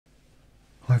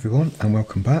Hi everyone and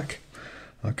welcome back.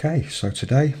 Okay, so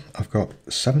today I've got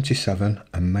 77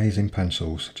 amazing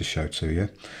pencils to show to you.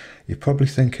 You're probably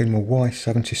thinking, well, why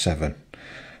 77?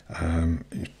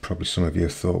 Probably some of you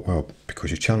have thought, well,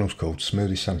 because your channel's called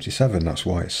Smoothie 77, that's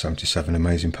why it's 77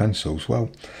 amazing pencils. Well,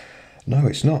 no,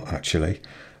 it's not actually.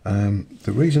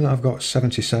 The reason I've got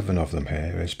 77 of them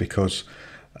here is because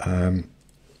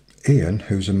Iain,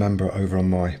 who's a member over on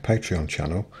my Patreon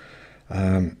channel,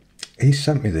 he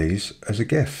sent me these as a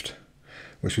gift,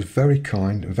 which was very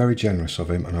kind and very generous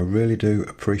of him, and I really do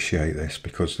appreciate this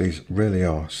because these really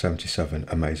are 77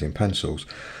 amazing pencils.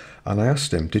 And I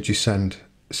asked him, did you send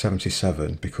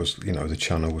 77 because, you know, the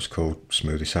channel was called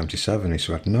Smoothie 77? He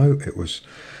said, no, it was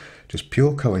just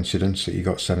pure coincidence that you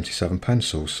got 77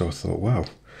 pencils. So I thought, wow,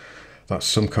 that's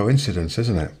some coincidence,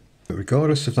 isn't it? But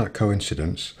regardless of that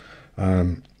coincidence,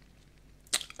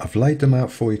 I've laid them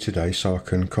out for you today so I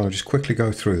can kind of just quickly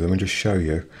go through them and just show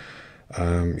you,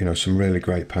 you know, some really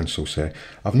great pencils here.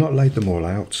 I've not laid them all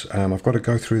out. I've got to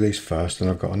go through these first, and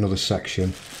I've got another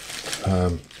section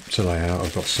to lay out.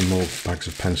 I've got some more bags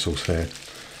of pencils here,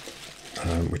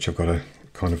 which I've got to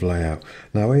kind of lay out.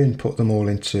 Now, Iain put them all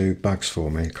into bags for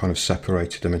me, kind of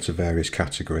separated them into various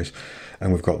categories.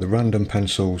 And we've got the random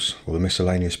pencils, or the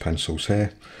miscellaneous pencils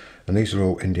here. And these are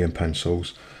all Indian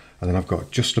pencils. And then I've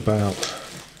got just about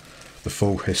the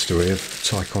full history of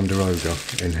Ticonderoga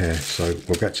in here, so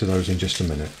we'll get to those in just a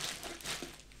minute.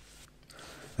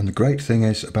 And the great thing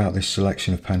is about this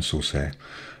selection of pencils here,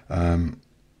 I've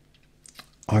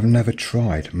never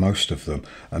tried most of them,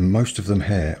 and most of them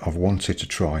here I've wanted to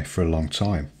try for a long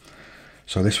time.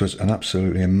 So this was an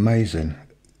absolutely amazing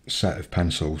set of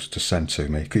pencils to send to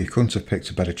me. You couldn't have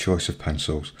picked a better choice of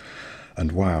pencils.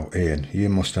 And wow, Iain, you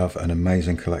must have an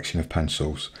amazing collection of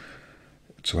pencils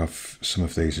to have some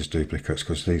of these as duplicates,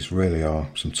 because these really are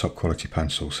some top quality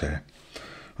pencils here.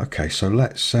 Okay, so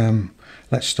let's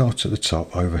start at the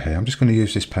top over here. I'm just going to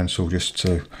use this pencil just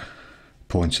to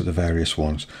point at the various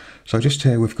ones. So just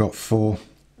here we've got 4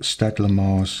 Staedtler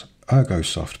Mars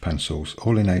Ergosoft pencils,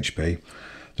 all in HB.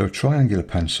 They're a triangular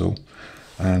pencil,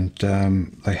 and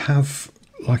they have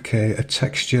like a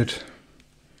textured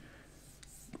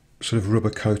sort of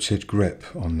rubber coated grip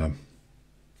on them.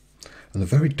 And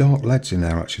they're very dark leads in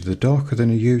there actually. They're darker than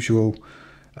a usual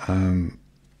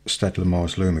Staedtler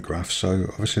Mars Lumograph, so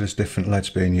obviously there's different leads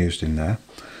being used in there.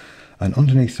 And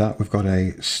underneath that we've got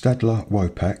a Staedtler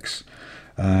Wopex.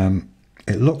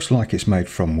 It looks like it's made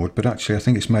from wood, but actually I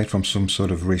think it's made from some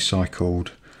sort of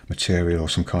recycled material or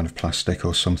some kind of plastic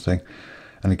or something.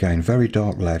 And again, very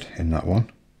dark lead in that one.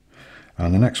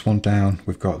 And the next one down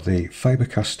we've got the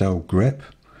Faber-Castell Grip.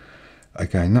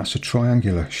 Again, that's a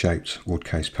triangular shaped wood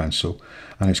case pencil,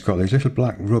 and it's got these little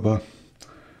black rubber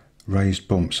raised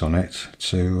bumps on it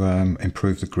to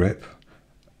improve the grip.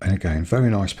 And again, very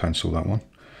nice pencil, that one.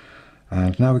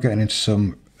 And now we're getting into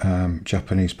some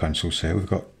Japanese pencils here. We've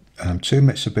got 2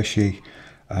 Mitsubishi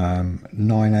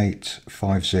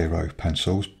 9850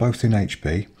 pencils, both in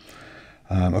HB.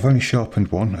 I've only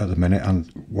sharpened one at the minute, and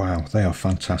wow, they are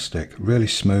fantastic. Really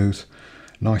smooth,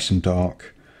 nice and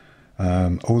dark.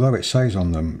 Although it says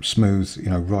on them smooth,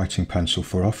 you know, writing pencil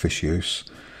for office use,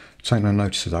 take no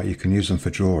notice of that. You can use them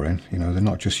for drawing. You know, they're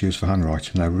not just used for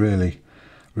handwriting. They're really,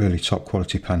 really top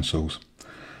quality pencils.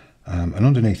 And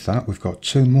underneath that we've got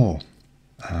 2 more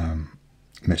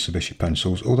Mitsubishi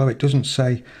pencils. Although it doesn't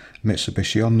say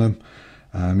Mitsubishi on them,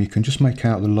 you can just make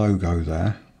out the logo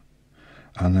there.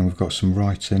 And then we've got some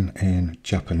writing in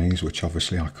Japanese, which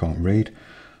obviously I can't read.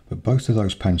 But both of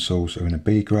those pencils are in a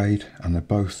B grade, and they're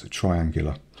both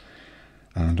triangular.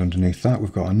 And underneath that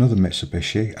we've got another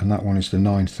Mitsubishi, and that one is the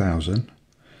 9000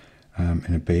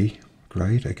 in a B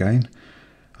grade again.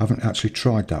 I haven't actually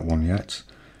tried that one yet.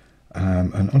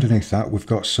 And underneath that we've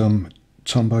got some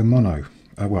Tombow mono.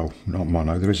 Well, not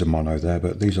mono, there is a mono there,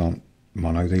 but these aren't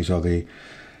mono. These are the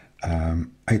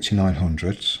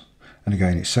 8900s. And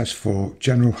again, it says for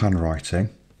general handwriting,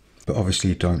 but obviously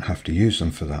you don't have to use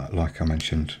them for that, like I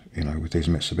mentioned, you know, with these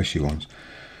Mitsubishi ones.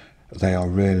 They are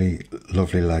really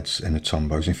lovely leads in the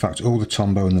Tombows. In fact, all the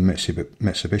Tombow and the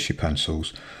Mitsubishi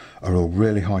pencils are all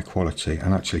really high quality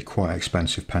and actually quite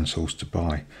expensive pencils to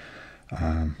buy.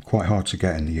 Quite hard to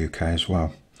get in the UK as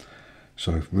well.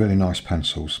 So really nice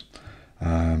pencils.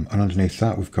 And underneath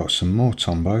that we've got some more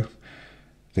Tombow.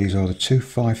 These are the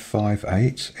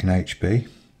 2558 in HB.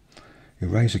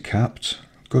 Eraser capped,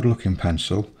 good looking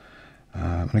pencil.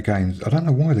 And again, I don't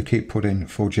know why they keep putting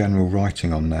for general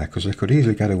writing on there, because they could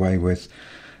easily get away with,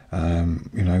 you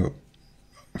know,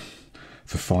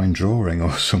 for fine drawing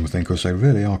or something, because they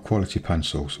really are quality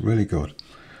pencils, really good.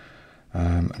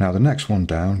 Now the next one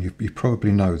down, you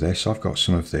probably know this. I've got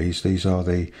some of these. These are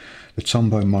the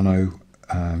Tombow Mono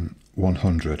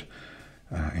 100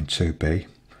 in 2B.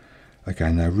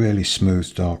 Again, they're really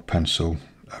smooth dark pencil,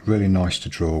 really nice to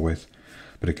draw with,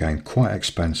 but again quite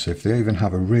expensive. They even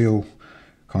have a real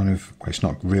kind of, well, it's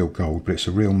not real gold, but it's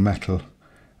a real metal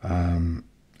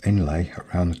inlay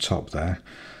around the top there,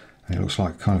 and it looks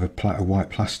like kind of a white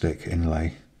plastic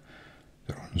inlay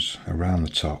that runs around the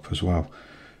top as well.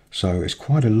 So it's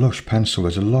quite a lush pencil.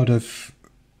 There's a lot of,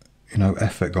 you know,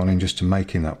 effort gone in just to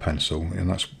making that pencil, and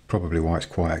that's probably why it's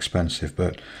quite expensive,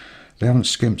 but they haven't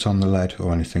skimped on the lead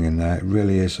or anything in there. It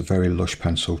really is a very lush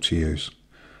pencil to use.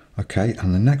 Okay,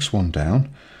 and the next one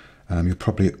down, you'll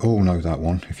probably all know that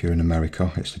one if you're in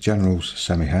America. It's the General's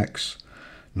Semi-Hex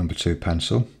number 2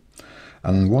 pencil.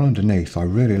 And the one underneath, I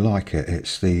really like it.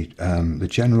 It's the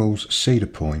General's Cedar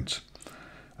Point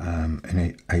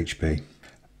in HB.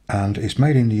 And it's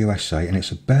made in the USA, and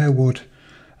it's a bare wood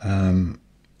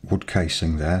wood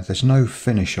casing there. There's no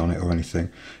finish on it or anything.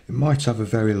 It might have a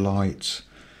very light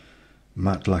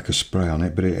matte lacquer spray on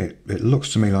it, but it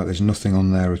looks to me like there's nothing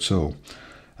on there at all.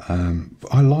 But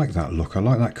I like that look. I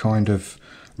like that kind of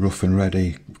rough and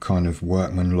ready kind of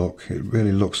workman look. It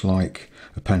really looks like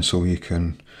a pencil you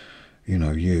can, you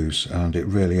know, use, and it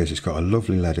really is. It's got a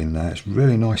lovely lead in there. It's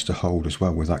really nice to hold as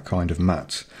well with that kind of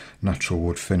matte natural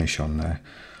wood finish on there.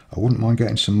 I wouldn't mind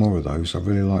getting some more of those. I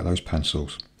really like those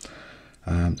pencils.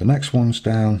 The next one's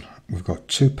down, we've got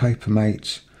 2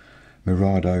 Papermate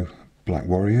Mirado Black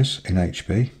Warriors in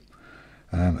HB.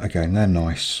 Again, they're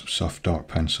nice, soft, dark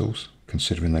pencils,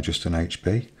 considering they're just an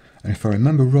HB. And if I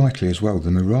remember rightly as well,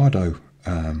 the Mirado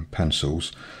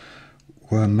pencils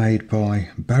were made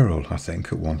by Beryl, I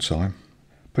think, at one time.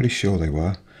 Pretty sure they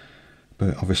were,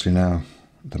 but obviously now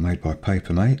they're made by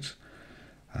Papermate.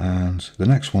 And the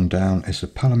next one down is the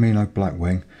Palomino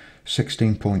Blackwing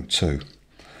 16.2.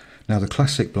 Now the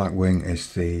classic Blackwing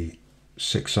is the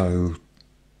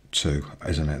 602,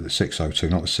 isn't it? The 602,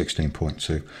 not the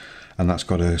 16.2, and that's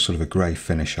got a sort of a grey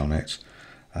finish on it.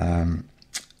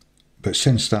 But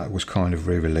since that was kind of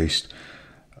re-released,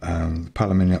 the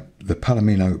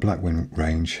Palomino Blackwing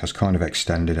range has kind of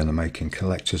extended, and they're making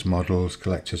collector's models,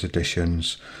 collector's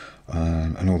editions,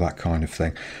 and all that kind of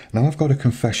thing. Now I've got a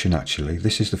confession actually.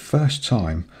 This is the first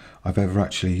time I've ever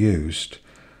actually used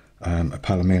a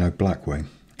Palomino Blackwing.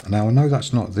 Now I know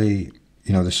that's not the,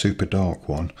 you know, the super dark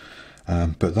one,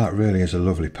 but that really is a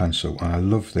lovely pencil, and I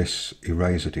love this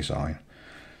eraser design.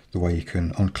 The way you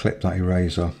can unclip that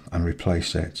eraser and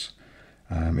replace it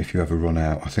if you ever run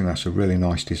out. I think that's a really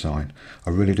nice design.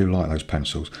 I really do like those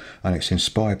pencils, and it's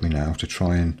inspired me now to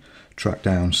try and track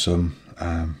down some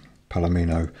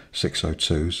Palomino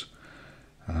 602s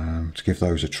to give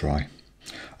those a try.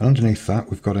 And underneath that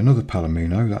we've got another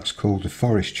Palomino, that's called the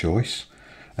Forest Choice,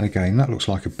 and again that looks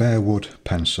like a bare wood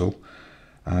pencil,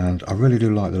 and I really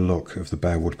do like the look of the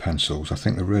bare wood pencils. I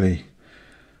think they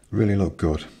really look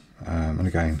good, and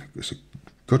again it's a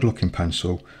good looking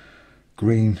pencil.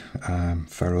 Green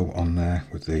ferrule on there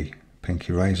with the pink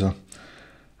eraser,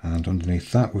 and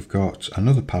underneath that we've got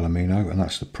another Palomino, and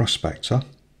that's the Prospector.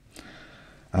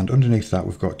 And underneath that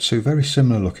we've got 2 very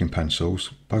similar looking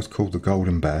pencils, both called the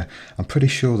Golden Bear. I'm pretty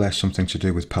sure they're something to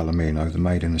do with Palomino. They're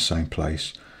made in the same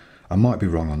place. I might be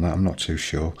wrong on that, I'm not too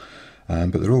sure,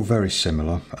 but they're all very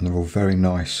similar, and they're all very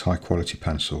nice high quality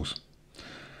pencils.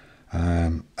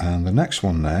 And the next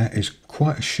one there is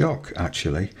quite a shock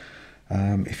actually.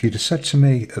 If you'd have said to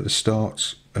me at the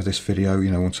start of this video,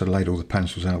 you know, once I laid all the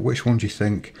pencils out, which one do you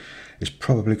think is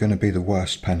probably going to be the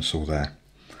worst pencil there,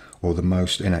 or the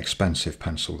most inexpensive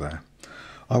pencil there,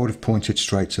 I would have pointed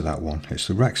straight to that one. It's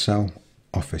the Rexel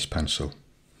Office Pencil.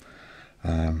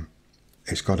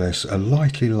 It's got a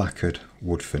lightly lacquered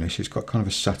wood finish. It's got kind of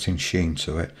a satin sheen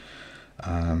to it.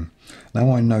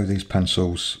 Now I know these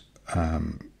pencils are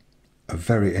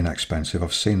very inexpensive.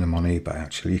 I've seen them on eBay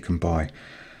actually. You can buy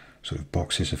sort of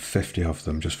boxes of 50 of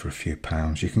them just for a few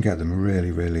pounds. You can get them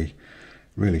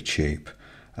really cheap.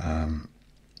 And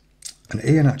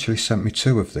Iain actually sent me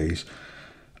 2 of these,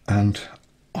 and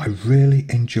I really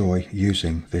enjoy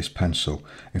using this pencil.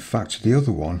 In fact, the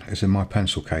other one is in my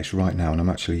pencil case right now, and I'm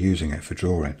actually using it for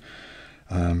drawing.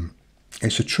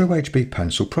 It's a true HB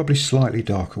pencil, probably slightly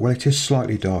darker. Well, it is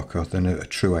slightly darker than a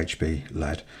true HB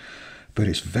lead, but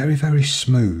it's very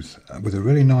smooth with a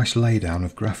really nice laydown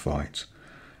of graphite.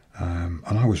 And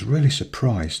I was really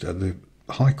surprised at the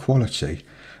high quality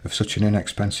of such an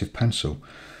inexpensive pencil.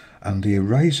 And the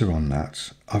eraser on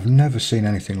that, I've never seen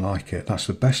anything like it. That's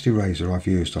the best eraser I've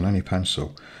used on any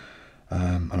pencil.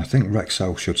 And I think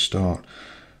Rexel should start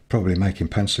probably making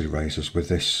pencil erasers with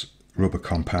this rubber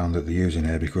compound that they're using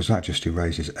here, because that just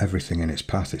erases everything in its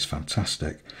path. It's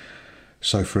fantastic.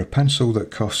 So for a pencil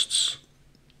that costs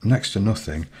next to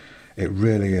nothing, it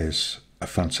really is a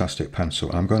fantastic pencil.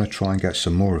 I'm going to try and get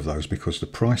some more of those, because the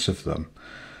price of them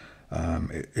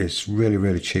is really,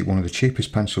 really cheap. One of the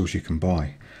cheapest pencils you can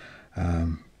buy.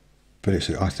 But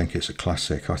I think it's a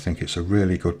classic. I think it's a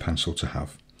really good pencil to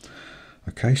have.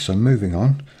 Okay, so moving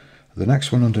on. The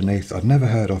next one underneath I'd never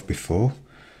heard of before.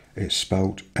 It's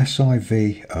spelled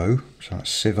S-I-V-O, so that's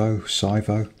Sivo,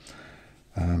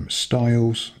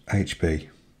 Styles HB.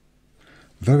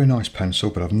 Very nice pencil,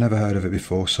 but I've never heard of it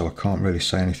before, so I can't really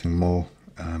say anything more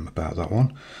about that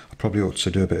one. I probably ought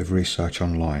to do a bit of research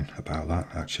online about that,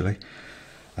 actually.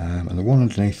 And the one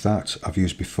underneath that I've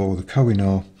used before, the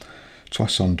Kohinoor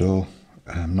Toisondor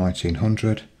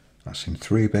 1900, that's in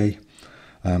 3B.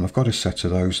 I've got a set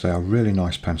of those. They are really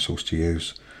nice pencils to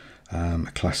use.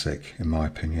 A classic, in my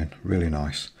opinion, really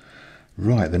nice.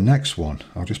 Right, the next one,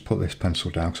 I'll just put this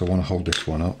pencil down because I want to hold this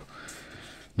one up.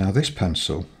 Now this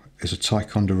pencil is a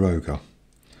Ticonderoga.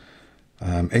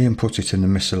 Iain put it in the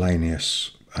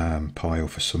miscellaneous pile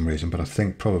for some reason, but I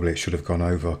think probably it should have gone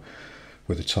over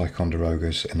with the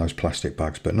Ticonderogas in those plastic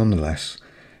bags, but nonetheless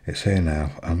it's here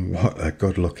now, and what a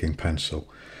good looking pencil.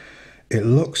 It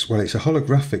looks, well, it's a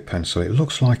holographic pencil. It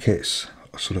looks like it's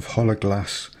a sort of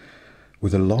hologlass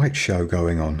with a light show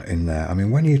going on in there. I mean,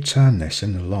 when you turn this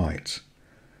in the light,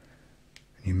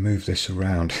 you move this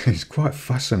around, it's quite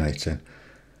fascinating.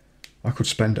 I could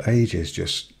spend ages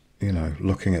just, you know,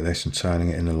 looking at this and turning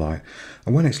it in the light.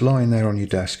 And when it's lying there on your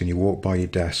desk and you walk by your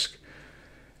desk,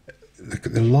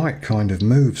 the light kind of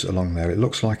moves along there. It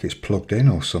looks like it's plugged in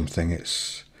or something.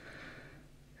 It's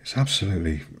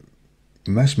absolutely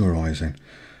mesmerizing.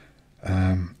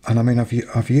 And I mean,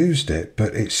 I've used it,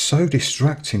 but it's so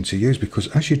distracting to use, because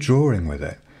as you're drawing with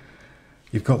it,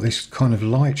 you've got this kind of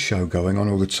light show going on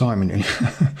all the time, and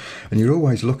and you're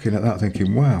always looking at that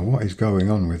thinking, wow, what is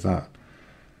going on with that?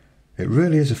 It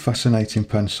really is a fascinating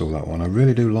pencil, that one. I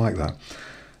really do like that.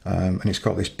 And it's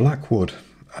got this black wood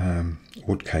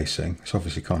wood casing. It's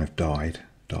obviously kind of dyed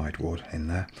wood in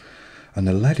there, and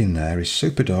the lead in there is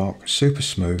super dark, super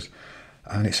smooth,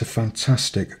 and it's a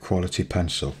fantastic quality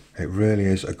pencil. It really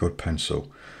is a good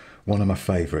pencil. One of my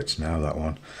favourites now, that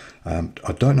one.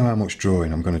 I don't know how much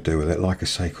drawing I'm going to do with it, like I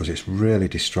say, because it's really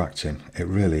distracting. It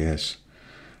really is.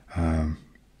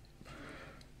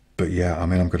 But yeah, I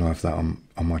mean, I'm going to have that on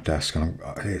my desk, and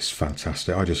it's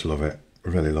fantastic. I just love it. I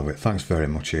really love it. Thanks very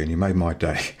much, Iain. You made my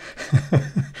day.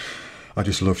 I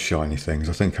just love shiny things.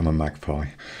 I think I'm a magpie.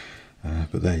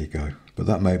 But there you go. But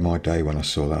that made my day when I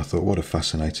saw that. I thought, what a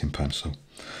fascinating pencil.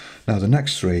 Now, the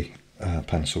next three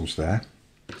pencils there,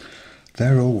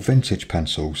 they're all vintage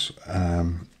pencils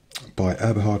by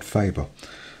Eberhard Faber.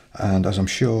 And as I'm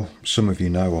sure some of you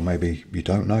know, or maybe you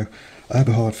don't know,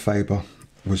 Eberhard Faber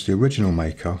was the original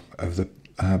maker of the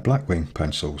Blackwing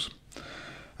pencils.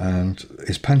 And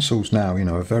his pencils now, you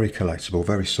know, are very collectible,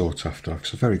 very sought after.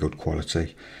 It's a very good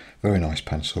quality, very nice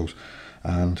pencils.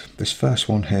 And this first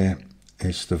one here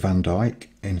is the Van Dyke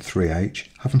in 3H.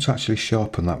 Haven't actually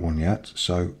sharpened that one yet,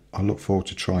 so I look forward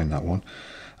to trying that one.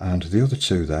 And the other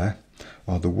two there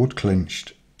are the wood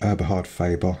clinched Eberhard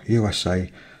Faber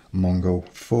USA Mongol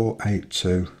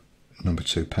 482 number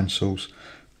 2 pencils.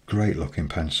 Great looking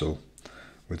pencil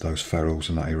with those ferrules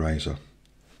and that eraser.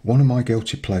 One of my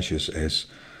guilty pleasures is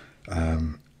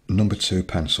number 2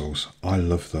 pencils. I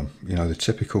love them. You know, the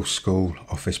typical school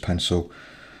office pencil.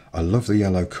 I love the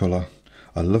yellow colour.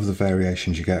 I love the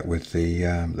variations you get with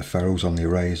the ferrules on the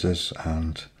erasers,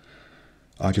 and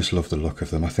I just love the look of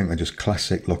them. I think they're just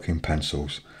classic looking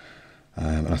pencils,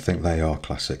 and I think they are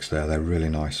classics there. They're really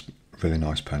nice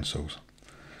pencils.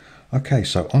 Okay,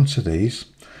 so onto these.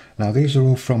 Now these are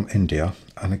all from India,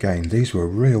 and again, these were a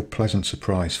real pleasant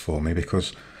surprise for me,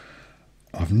 because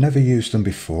I've never used them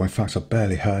before. In fact, I've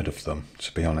barely heard of them,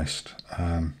 to be honest.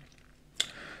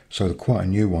 So they're quite a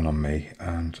new one on me,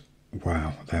 and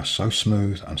wow, they are so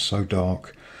smooth and so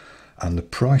dark. And the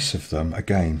price of them,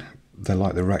 again, they're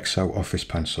like the Rexel office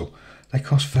pencil. They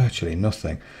cost virtually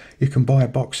nothing. You can buy a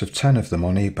box of 10 of them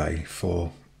on eBay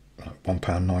for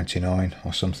 £1.99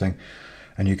 or something,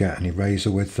 and you get an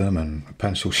eraser with them and a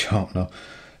pencil sharpener.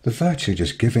 They're virtually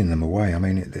just giving them away. I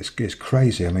mean, it's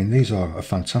crazy. I mean, these are a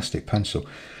fantastic pencil.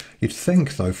 You'd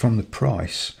think, though, from the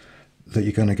price that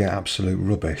you're going to get absolute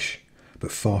rubbish,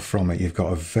 but far from it. You've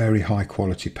got a very high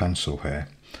quality pencil here.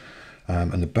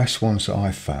 And the best ones that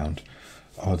I've found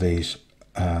are these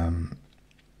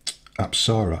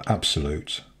Apsara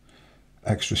Absolute.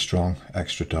 Extra strong,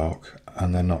 extra dark,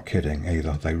 and they're not kidding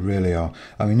either. They really are.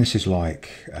 I mean, this is like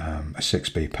a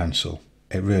 6B pencil.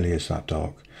 It really is that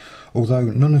dark. although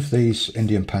none of these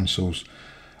Indian pencils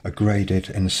are graded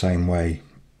in the same way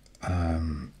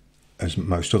as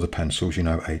most other pencils, you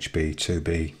know, HB,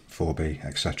 2B, 4B,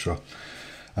 etc.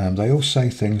 They all say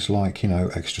things like, you know,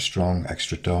 extra strong,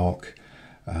 extra dark,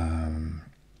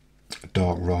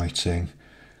 dark writing,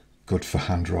 good for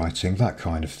handwriting, that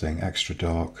kind of thing, extra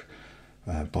dark,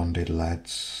 bonded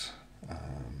leads,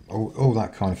 all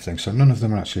that kind of thing. So none of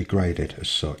them are actually graded as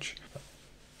such.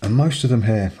 And most of them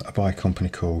here are by a company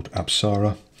called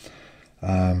Apsara.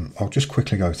 I'll just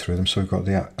quickly go through them. So we've got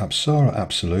the Apsara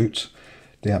Absolute,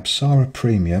 the Apsara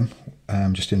Premium,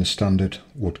 just in the standard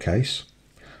wood case.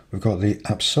 We've got the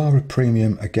Apsara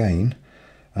Premium again,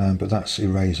 but that's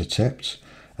eraser tipped.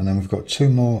 And then we've got two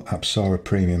more Apsara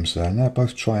Premiums there, and they're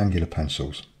both triangular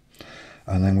pencils.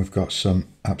 And then we've got some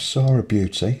Apsara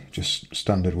Beauty, just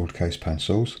standard wood case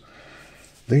pencils.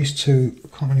 These two,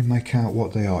 I can't really make out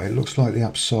what they are. It looks like the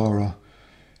Apsara,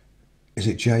 is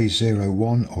it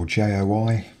J01 or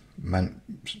JOI, meant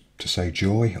to say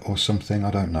joy or something,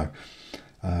 I don't know.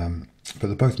 But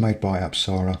they're both made by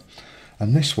Apsara.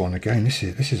 And this one, again, this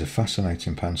is a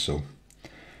fascinating pencil.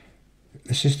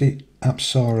 This is the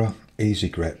Apsara Easy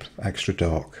Grip Extra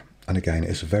Dark. And again,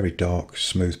 it's a very dark,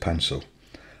 smooth pencil.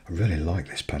 I really like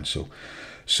this pencil.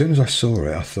 As soon as I saw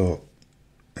it, I thought,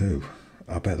 ooh,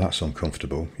 I bet that's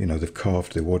uncomfortable. You know, they've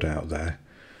carved the wood out there.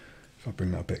 If I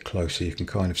bring that a bit closer, you can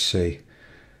kind of see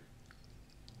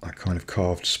that kind of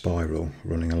carved spiral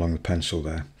running along the pencil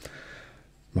there.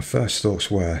 My first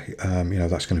thoughts were, you know,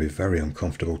 that's going to be very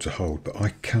uncomfortable to hold, but I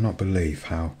cannot believe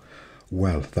how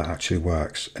well that actually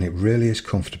works. And it really is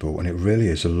comfortable, and it really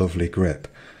is a lovely grip.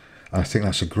 And I think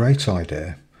that's a great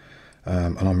idea.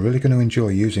 And I'm really going to enjoy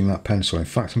using that pencil. In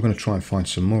fact, I'm going to try and find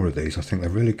some more of these. I think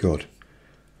they're really good.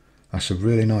 That's a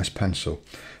really nice pencil.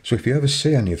 So if you ever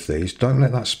see any of these, don't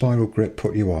let that spiral grip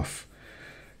put you off.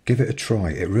 Give it a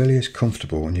try. It really is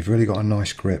comfortable, and you've really got a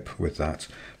nice grip with that,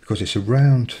 because it's a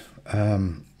round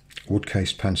wood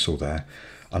cased pencil there,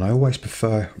 and I always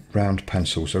prefer round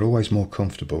pencils. They're always more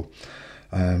comfortable.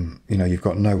 You know, you've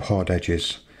got no hard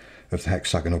edges of the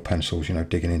hexagonal pencils, you know,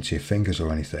 digging into your fingers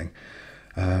or anything.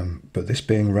 But this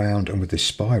being round and with this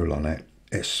spiral on it,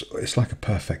 it's like a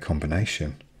perfect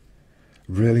combination.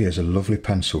 Really is a lovely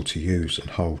pencil to use and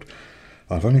hold.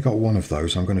 I've only got one of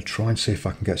those. I'm going to try and see if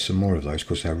I can get some more of those,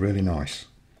 because they're really nice.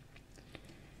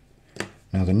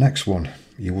 Now the next one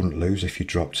you wouldn't lose if you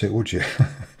dropped it, would you?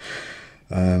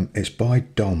 It's by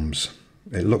Doms.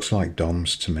 It looks like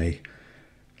Doms to me.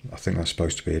 I think that's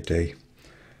supposed to be a D.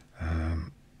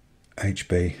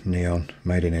 HB Neon,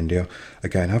 made in India.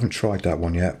 Again, I haven't tried that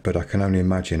one yet, but I can only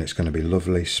imagine it's going to be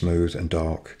lovely, smooth and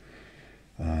dark,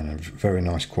 and a very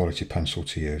nice quality pencil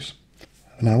to use.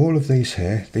 Now all of these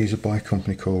here, these are by a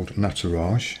company called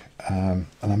Nataraj, and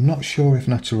I'm not sure if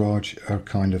Nataraj are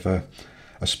kind of a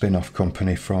spin-off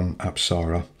company from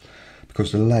Apsara,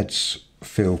 because the leads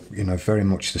feel, you know, very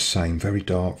much the same, very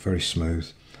dark, very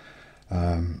smooth.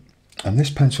 And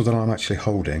this pencil that I'm actually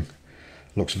holding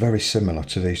looks very similar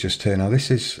to these just here. Now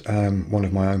this is one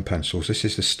of my own pencils. This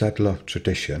is the Staedtler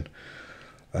Tradition,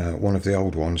 one of the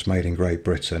old ones made in Great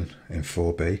Britain in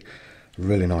 4B.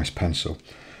 Really nice pencil.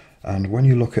 And when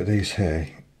you look at these here,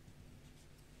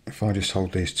 if I just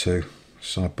hold these two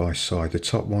side by side, the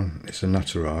top one is the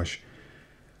Nataraj,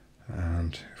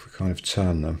 and if we kind of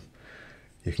turn them,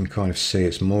 you can kind of see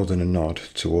it's more than a nod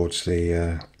towards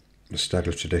the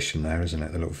Staedtler Tradition there, isn't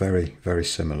it? They look very, very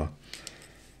similar.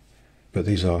 But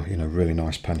these are, you know, really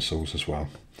nice pencils as well.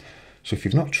 So if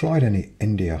you've not tried any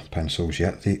India pencils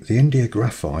yet, the India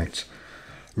Graphite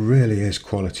really is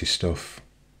quality stuff.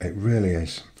 It really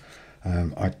is.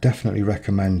 I definitely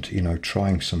recommend, you know,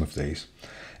 trying some of these.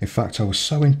 In fact, I was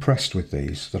so impressed with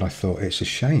these that I thought it's a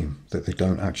shame that they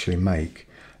don't actually make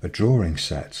a drawing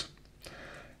set,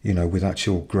 you know, with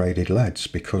actual graded leads,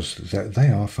 because they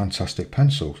are fantastic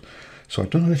pencils. So I've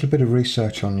done a little bit of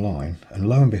research online, and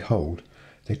lo and behold,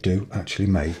 they do actually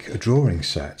make a drawing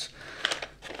set.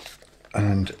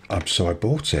 And so I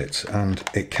bought it, and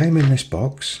it came in this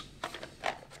box.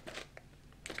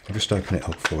 I'll just open it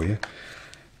up for you.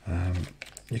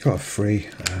 You've got a free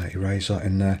eraser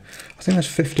in there. I think there's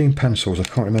 15 pencils. I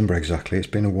can't remember exactly. It's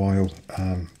been a while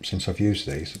since I've used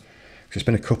these. It's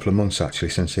been a couple of months actually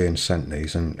since Iain sent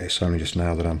these, and it's only just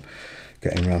now that I'm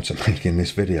getting around to making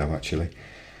this video actually.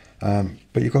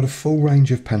 But you've got a full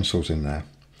range of pencils in there,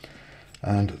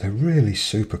 and they're really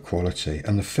super quality,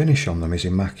 and the finish on them is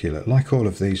immaculate, like all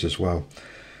of these as well.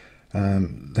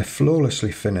 They're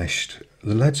flawlessly finished.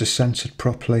 The leads are centered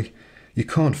properly. You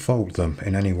can't fault them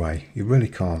in any way, you really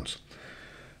can't.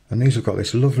 And these have got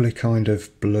this lovely kind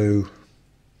of blue,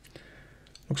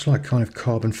 looks like kind of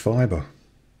carbon fibre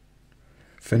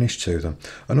finish to them.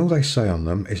 And all they say on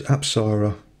them is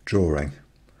Apsara drawing.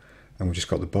 And we've just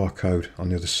got the barcode on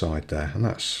the other side there. And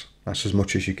that's as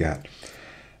much as you get.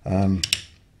 Well,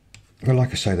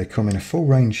 like I say, they come in a full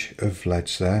range of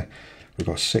leads there. We've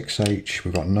got 6H,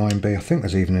 we've got 9B, I think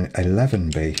there's even an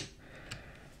 11B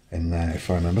in there,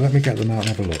 if I remember. Let me get them out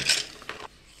and have a look.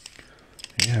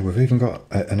 Yeah, we've even got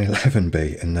an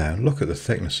 11B in there. Look at the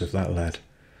thickness of that lead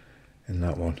in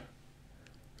that one.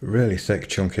 Really thick,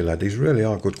 chunky lead. These really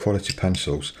are good quality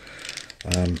pencils.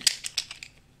 And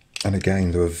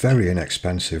again, they were very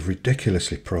inexpensive,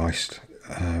 ridiculously priced.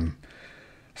 I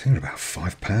think they're about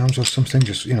 £5 or something,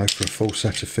 just, you know, for a full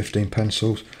set of 15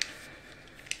 pencils.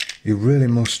 You really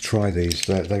must try these.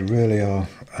 They really are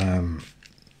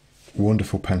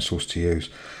wonderful pencils to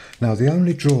use. Now, the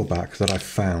only drawback that I've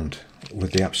found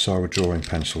with the Apsara drawing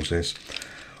pencils is,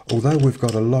 although we've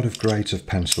got a lot of grades of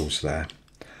pencils there,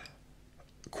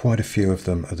 quite a few of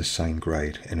them are the same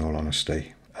grade, in all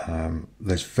honesty.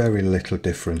 There's very little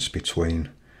difference between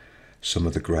some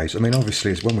of the grades. I mean,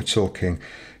 obviously, when we're talking,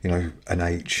 you know, an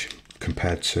H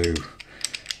compared to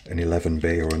an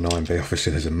 11B or a 9B,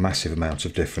 obviously there's a massive amount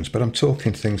of difference, but I'm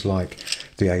talking things like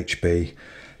the HB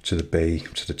to the B,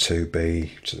 to the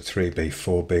 2B, to the 3B,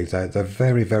 4B, they're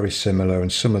very, very similar,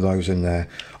 and some of those in there,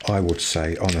 I would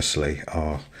say, honestly,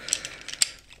 are,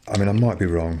 I mean, I might be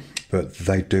wrong, but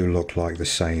they do look like the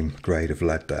same grade of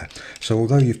lead there. So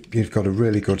although you've got a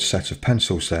really good set of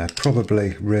pencils there,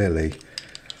 probably really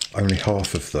only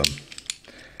half of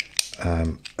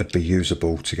them would be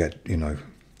usable to get, you know,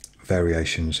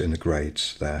 variations in the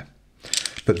grades there.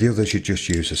 But the others you just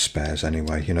use as spares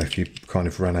anyway. You know, if you kind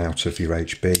of run out of your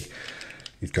HB,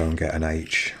 you'd go and get an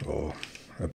H or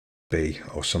a B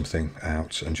or something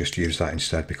out and just use that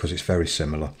instead, because it's very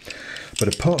similar.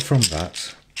 But apart from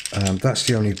that, that's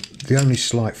the only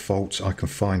slight fault I can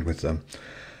find with them.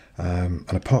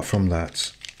 And apart from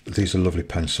that, these are lovely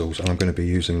pencils, and I'm going to be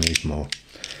using these more.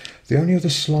 The only other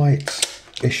slight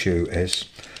issue is,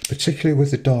 particularly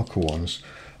with the darker ones,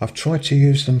 I've tried to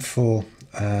use them for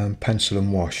pencil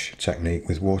and wash technique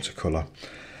with watercolour,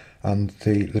 and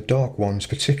the dark ones,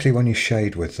 particularly when you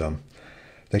shade with them,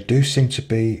 they do seem to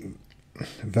be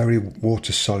very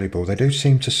water soluble. They do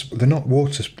seem to, they're not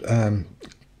water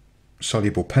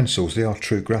soluble pencils, they are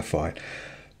true graphite,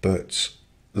 but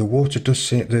the water does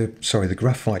seem, the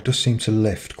graphite does seem to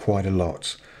lift quite a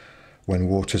lot when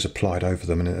water's applied over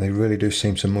them, and they really do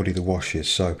seem to muddy the washes.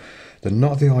 So they're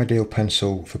not the ideal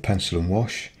pencil for pencil and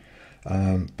wash,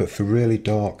 but for really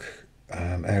dark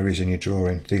areas in your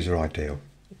drawing, these are ideal.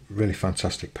 Really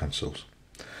fantastic pencils.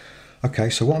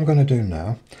 Okay, so what I'm going to do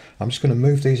now, I'm just going to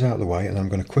move these out of the way, and I'm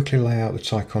going to quickly lay out the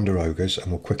Ticonderogas,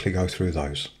 and we'll quickly go through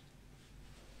those.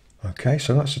 Okay,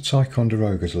 so that's the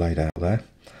Ticonderogas laid out there.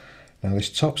 Now this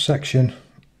top section,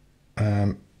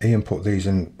 Iain put these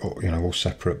in, you know, all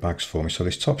separate bags for me. So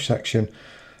this top section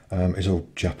is all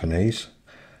Japanese,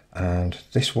 and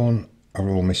this one are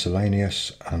all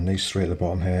miscellaneous, and these three at the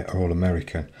bottom here are all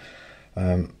American.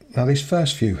 Now these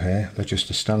first few here, they're just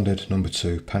a standard number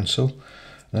 2 pencil.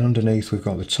 Then underneath we've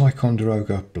got the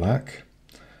Ticonderoga black,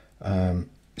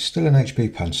 still an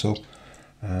HB pencil,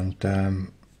 and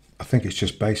I think it's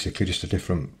just basically just a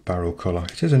different barrel colour.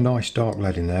 It is a nice dark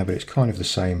lead in there, but it's kind of the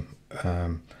same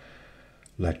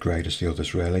lead grade as the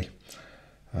others really.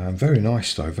 Very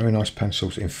nice though, very nice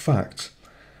pencils. In fact,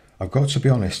 I've got to be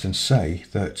honest and say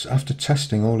that after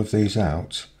testing all of these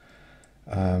out,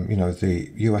 you know,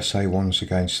 the USA ones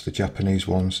against the Japanese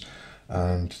ones,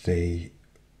 and the,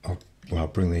 well, I'll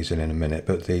bring these in a minute,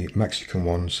 but the Mexican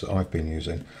ones that I've been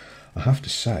using, I have to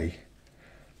say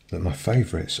that my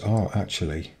favourites are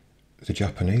actually the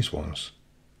Japanese ones.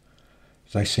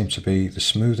 They seem to be the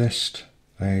smoothest.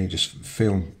 They just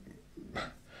feel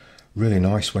really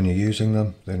nice when you're using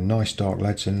them. They're nice dark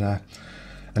leads in there.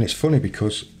 And it's funny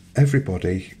because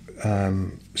everybody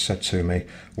said to me,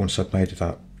 once I'd made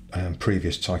that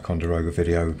previous Ticonderoga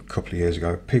video a couple of years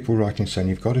ago, people writing saying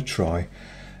you've got to try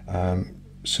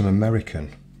some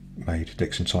American made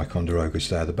Dixon Ticonderogas,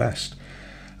 they're the best.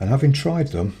 And having tried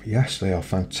them, yes, they are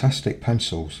fantastic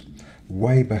pencils,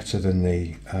 way better than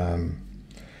the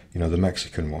you know, the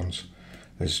Mexican ones.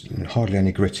 There's hardly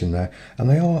any grit in there, and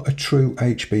they are a true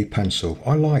HB pencil.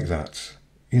 I like that.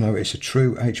 You know, it's a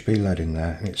true HB lead in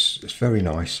there, and it's very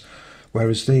nice.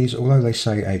 Whereas these, although they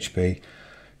say HB,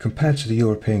 compared to the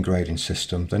European grading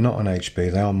system, they're not an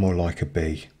HB, they are more like a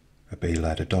B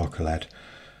lead, a darker lead,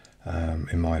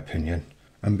 in my opinion.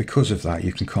 And because of that,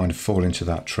 you can kind of fall into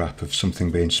that trap of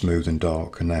something being smooth and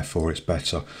dark, and therefore it's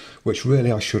better, which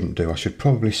really I shouldn't do. I should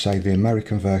probably say the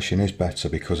American version is better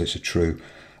because it's a true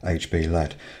HB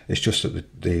lead. It's just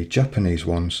that the Japanese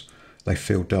ones they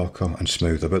feel darker and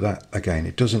smoother, but that, again,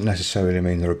 it doesn't necessarily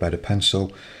mean they're a better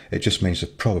pencil. It just means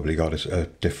they've probably got a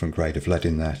different grade of lead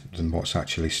in there than what's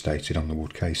actually stated on the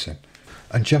wood casing.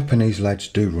 And Japanese leads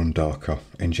do run darker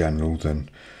in general than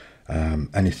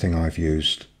anything I've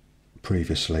used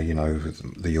previously, you know,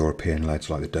 the European leads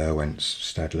like the Derwents,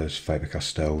 Staedtlers,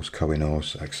 Faber-Castells,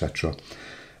 Koh-i-Noors, etc.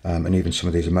 And even some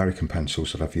of these American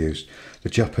pencils that I've used. The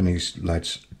Japanese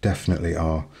leads definitely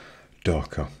are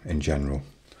darker in general.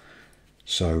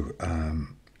 So,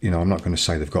 you know, I'm not going to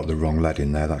say they've got the wrong lead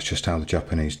in there, that's just how the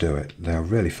Japanese do it. They're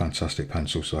really fantastic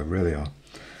pencils, they really are.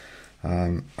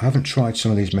 I haven't tried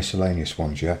some of these miscellaneous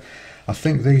ones yet. I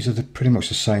think these are pretty much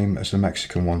the same as the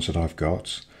Mexican ones that I've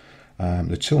got.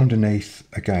 The two underneath,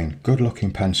 again, good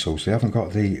looking pencils. They haven't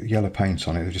got the yellow paint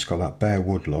on it, they've just got that bare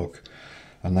wood look.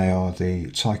 And they are the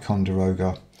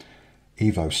Ticonderoga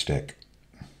Evo Stick.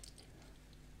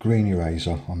 Green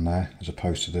eraser on there as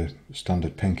opposed to the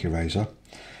standard pink eraser.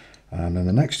 And then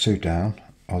the next two down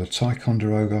are the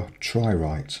Ticonderoga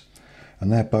Tri-Rite,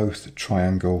 and they're both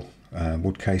triangle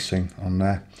wood casing on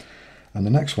there. And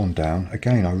the next one down,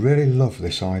 again, I really love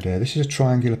this idea. This is a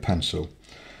triangular pencil,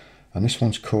 and this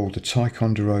one's called the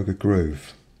Ticonderoga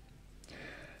Groove.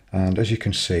 And as you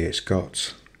can see, it's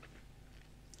got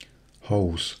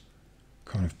holes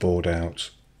kind of bored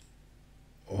out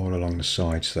all along the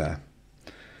sides there.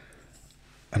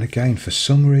 And again, for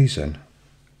some reason,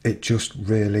 it just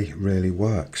really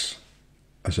works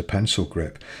as a pencil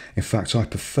grip. In fact, I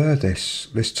prefer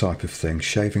this type of thing,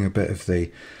 shaving a bit of the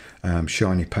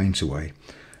shiny paint away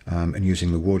and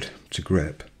using the wood to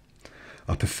grip.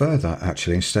 I prefer that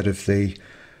actually, instead of the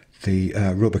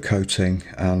rubber coating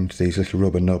and these little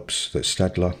rubber nubs that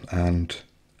Staedtler and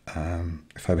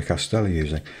Faber-Castell are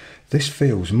using. This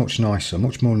feels much nicer,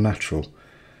 much more natural.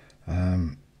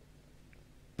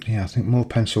 Yeah, I think more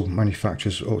pencil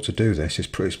manufacturers ought to do this.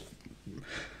 It's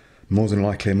more than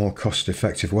likely a more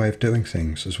cost-effective way of doing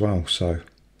things as well. So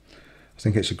I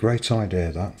think it's a great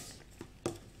idea, that.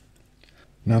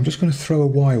 Now I'm just going to throw a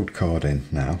wild card in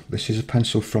now. This is a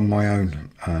pencil from my own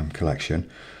collection.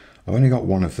 I've only got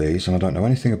one of these and I don't know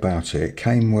anything about it. It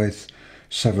came with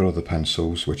several other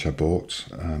pencils which I bought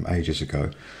ages ago.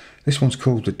 This one's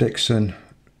called the Dixon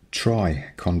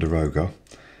Ticonderoga.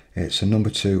 It's a number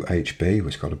 2 HB,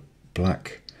 which got a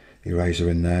black eraser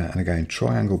in there, and again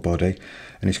triangle body,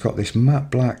 and it's got this matte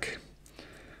black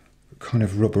kind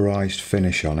of rubberized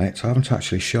finish on it. I haven't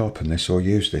actually sharpened this or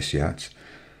used this yet,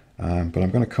 but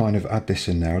I'm going to kind of add this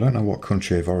in there. I don't know what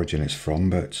country of origin it's from,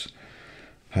 but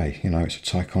hey, you know, it's a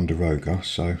Ticonderoga,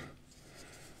 so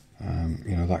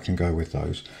you know, that can go with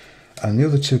those. And the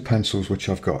other two pencils which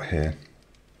I've got here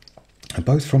are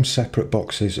both from separate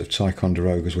boxes of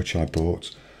Ticonderogas which I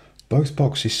bought. Both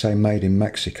boxes say made in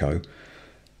Mexico,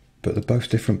 but they're both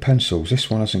different pencils. This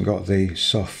one hasn't got the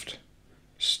soft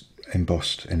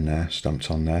embossed in there,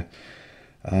 stamped on there.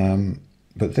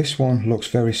 But this one looks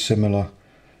very similar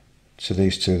to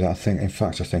these two that I think, in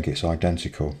fact, I think it's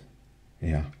identical.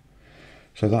 Yeah.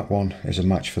 So that one is a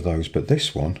match for those, but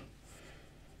this one,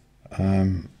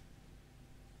 don't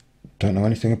know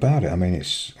anything about it. I mean,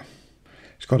 it's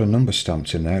got a number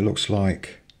stamped in there. It looks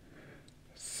like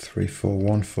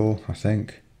 3414, I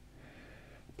think,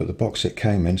 but the box it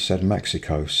came in said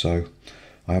Mexico, so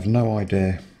I have no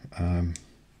idea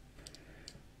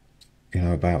you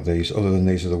know, about these, other than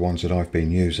these are the ones that I've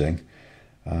been using.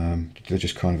 They're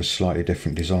just kind of a slightly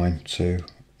different design to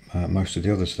most of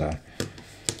the others there.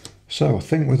 So I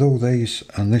think with all these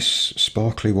and this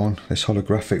sparkly one, this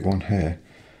holographic one here,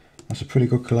 that's a pretty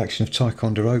good collection of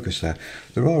Ticonderogas there.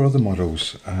 There are other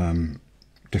models,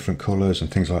 different colours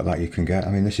and things like that you can get. I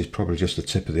mean, this is probably just the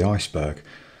tip of the iceberg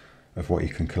of what you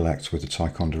can collect with the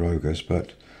Ticonderogas,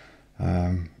 but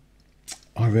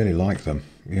I really like them,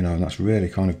 you know, and that's really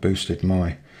kind of boosted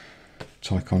my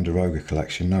Ticonderoga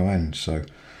collection no end. So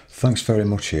thanks very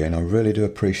much, Ian. I really do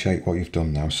appreciate what you've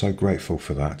done now. I'm so grateful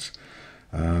for that.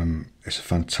 It's a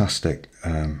fantastic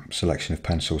selection of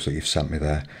pencils that you've sent me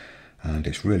there, and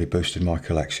it's really boosted my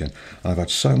collection. I've had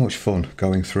so much fun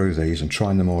going through these and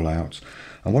trying them all out.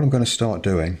 And what I'm going to start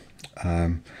doing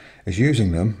is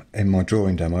using them in my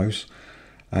drawing demos,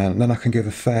 and then I can give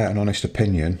a fair and honest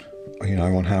opinion, you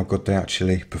know, on how good they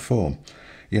actually perform.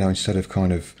 You know, instead of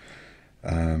kind of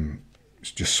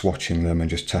just swatching them and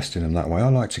just testing them that way, I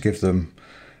like to give them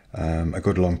a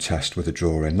good long test with a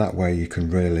drawing. That way you can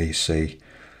really see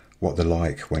what they're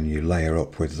like when you layer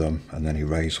up with them and then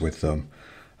erase with them,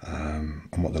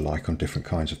 and what they're like on different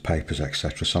kinds of papers,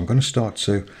 etc. So I'm going to start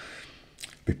to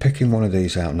be picking one of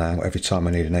these out now every time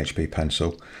I need an HB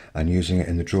pencil and using it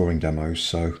in the drawing demos,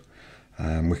 so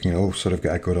we can all sort of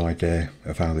get a good idea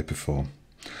of how they perform.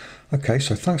 Okay,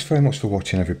 so thanks very much for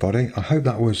watching, everybody. I hope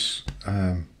that was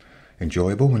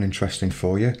enjoyable and interesting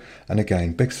for you. And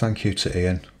again, big thank you to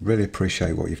Iain. Really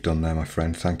appreciate what you've done there, my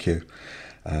friend. Thank you.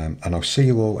 And I'll see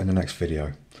you all in the next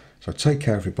video. So take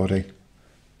care, everybody.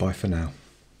 Bye for now.